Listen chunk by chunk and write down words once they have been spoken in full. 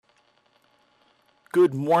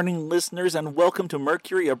Good morning, listeners, and welcome to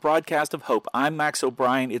Mercury, a broadcast of hope. I'm Max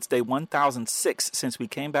O'Brien. It's day 1006 since we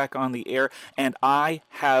came back on the air, and I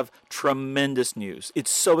have tremendous news. It's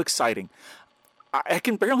so exciting. I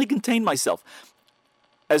can barely contain myself.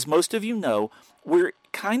 As most of you know, we're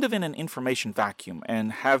kind of in an information vacuum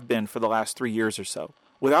and have been for the last 3 years or so.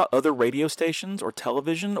 Without other radio stations or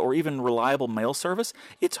television or even reliable mail service,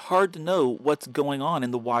 it's hard to know what's going on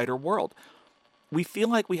in the wider world. We feel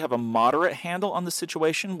like we have a moderate handle on the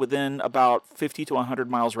situation within about 50 to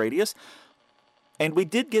 100 miles radius. And we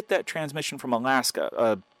did get that transmission from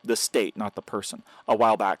Alaska, the state, not the person, a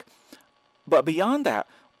while back. But beyond that,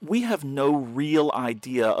 we have no real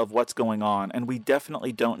idea of what's going on, and we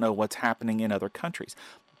definitely don't know what's happening in other countries.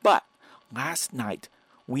 But last night,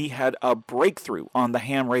 we had a breakthrough on the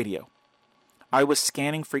ham radio. I was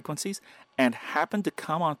scanning frequencies and happened to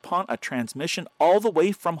come upon a transmission all the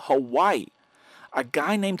way from Hawaii. A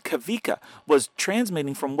guy named Kavika was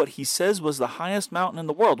transmitting from what he says was the highest mountain in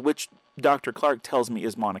the world, which Dr. Clark tells me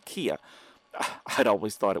is Mauna Kea. I'd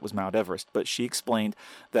always thought it was Mount Everest, but she explained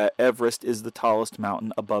that Everest is the tallest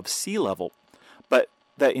mountain above sea level, but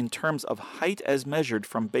that in terms of height as measured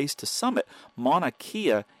from base to summit, Mauna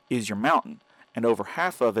Kea is your mountain, and over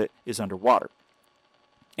half of it is underwater.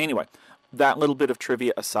 Anyway, that little bit of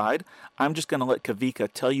trivia aside, I'm just going to let Kavika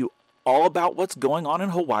tell you all about what's going on in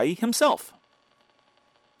Hawaii himself.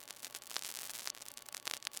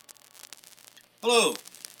 Hello,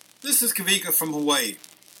 this is Kavika from Hawaii.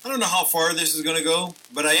 I don't know how far this is going to go,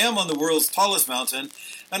 but I am on the world's tallest mountain,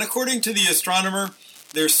 and according to the astronomer,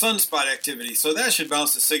 there's sunspot activity, so that should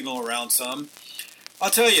bounce the signal around some. I'll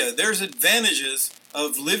tell you, there's advantages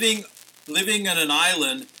of living in an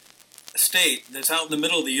island state that's out in the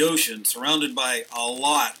middle of the ocean, surrounded by a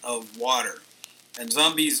lot of water, and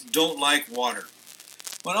zombies don't like water.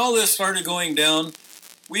 When all this started going down,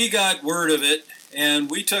 we got word of it, and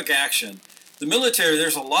we took action. The military,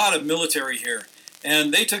 there's a lot of military here,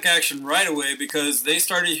 and they took action right away because they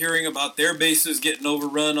started hearing about their bases getting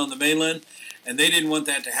overrun on the mainland, and they didn't want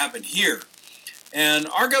that to happen here. And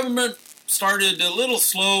our government started a little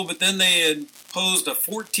slow, but then they imposed a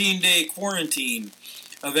 14-day quarantine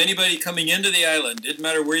of anybody coming into the island. Didn't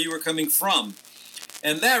matter where you were coming from.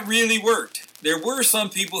 And that really worked. There were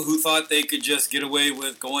some people who thought they could just get away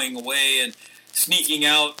with going away and sneaking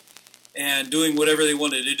out and doing whatever they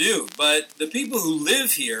wanted to do. But the people who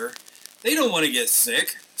live here, they don't want to get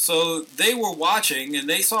sick. So they were watching, and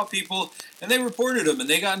they saw people, and they reported them, and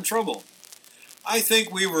they got in trouble. I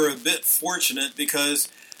think we were a bit fortunate because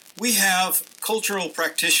we have cultural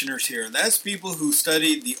practitioners here. That's people who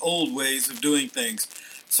studied the old ways of doing things,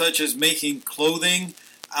 such as making clothing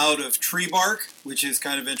out of tree bark, which is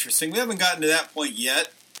kind of interesting. We haven't gotten to that point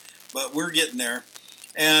yet, but we're getting there.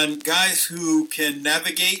 And guys who can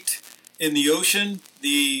navigate in the ocean,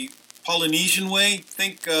 the Polynesian way,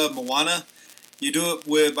 think Moana. You do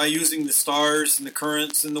it by using the stars and the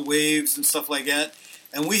currents and the waves and stuff like that.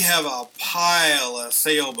 And we have a pile of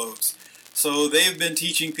sailboats. So they've been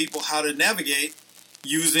teaching people how to navigate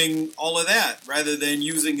using all of that, rather than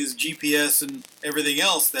using his GPS and everything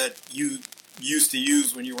else that you used to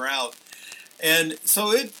use when you were out. And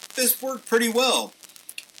so this worked pretty well.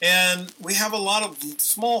 And we have a lot of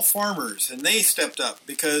small farmers, and they stepped up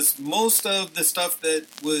because most of the stuff that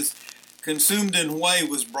was consumed in Hawaii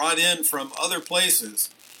was brought in from other places,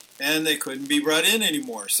 and they couldn't be brought in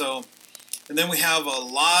anymore. And then we have a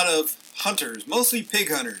lot of hunters, mostly pig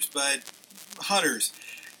hunters, but hunters.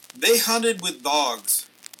 They hunted with dogs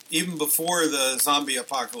even before the zombie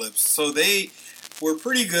apocalypse, so they were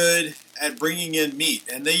pretty good at bringing in meat,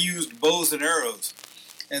 and they used bows and arrows.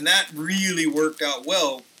 And that really worked out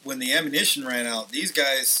well. When the ammunition ran out, these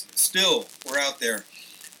guys still were out there.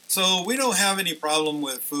 So we don't have any problem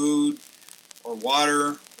with food or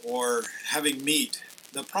water or having meat.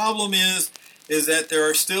 The problem is that there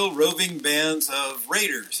are still roving bands of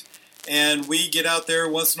raiders. And we get out there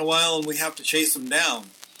once in a while and we have to chase them down.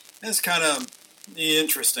 That's kind of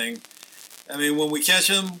interesting. I mean, when we catch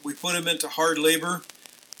them, we put them into hard labor,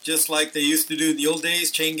 just like they used to do in the old days,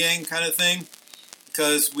 chain gang kind of thing.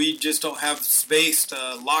 Because we just don't have space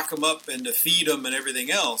to lock them up and to feed them and everything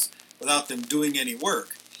else without them doing any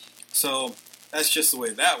work. So that's just the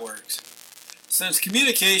way that works. Since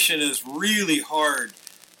communication is really hard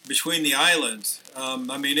between the islands,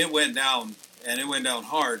 it went down, and it went down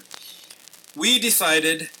hard. We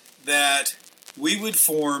decided that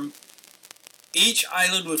each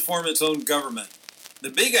island would form its own government. The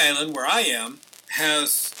big island, where I am,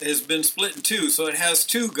 has been split in two, so it has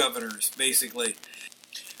two governors, basically.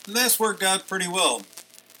 And that's worked out pretty well.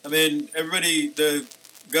 I mean, the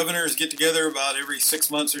governors get together about every 6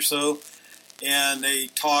 months or so, and they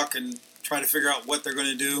talk and try to figure out what they're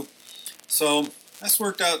going to do. So that's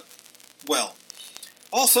worked out well.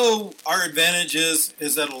 Also, our advantage is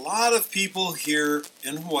that a lot of people here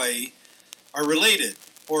in Hawaii are related,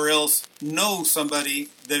 or else know somebody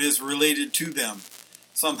that is related to them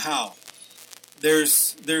somehow.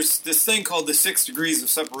 There's this thing called the 6 degrees of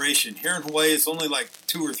separation. Here in Hawaii, it's only like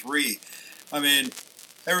 2 or 3. I mean,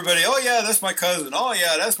 everybody, oh yeah, that's my cousin. Oh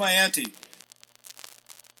yeah, that's my auntie.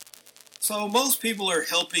 So most people are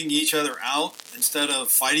helping each other out instead of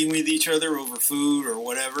fighting with each other over food or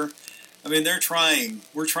whatever. I mean, they're trying.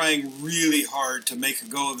 We're trying really hard to make a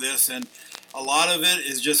go of this, and a lot of it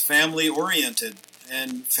is just family-oriented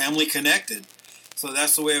and family-connected. So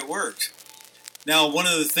that's the way it works. Now, one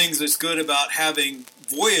of the things that's good about having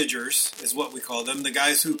Voyagers, is what we call them, the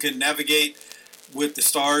guys who can navigate with the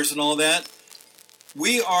stars and all that,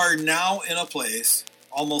 we are now in a place,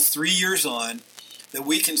 almost 3 years on, that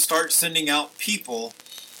we can start sending out people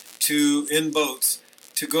in boats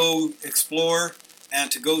to go explore and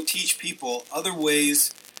to go teach people other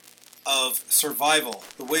ways of survival,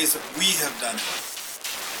 the ways that we have done it.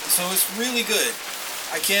 So it's really good.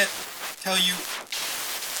 I can't tell you,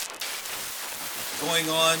 going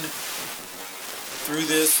on through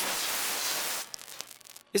this.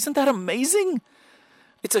 Isn't that amazing?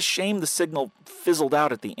 It's a shame the signal fizzled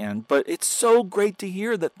out at the end, but it's so great to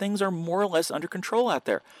hear that things are more or less under control out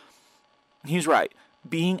there. He's right.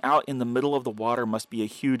 Being out in the middle of the water must be a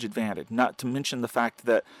huge advantage, not to mention the fact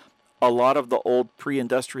that a lot of the old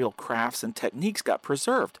pre-industrial crafts and techniques got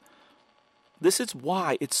preserved. This is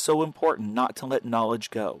why it's so important not to let knowledge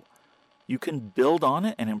go. You can build on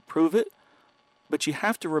it and improve it, but you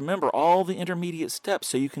have to remember all the intermediate steps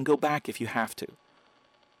so you can go back if you have to.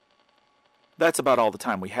 That's about all the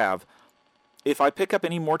time we have. If I pick up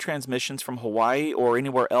any more transmissions from Hawaii or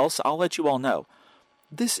anywhere else, I'll let you all know.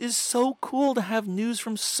 This is so cool to have news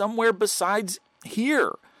from somewhere besides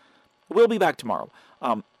here. We'll be back tomorrow.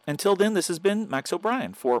 Until then, this has been Max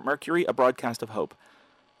O'Brien for Mercury, a broadcast of hope.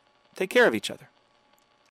 Take care of each other.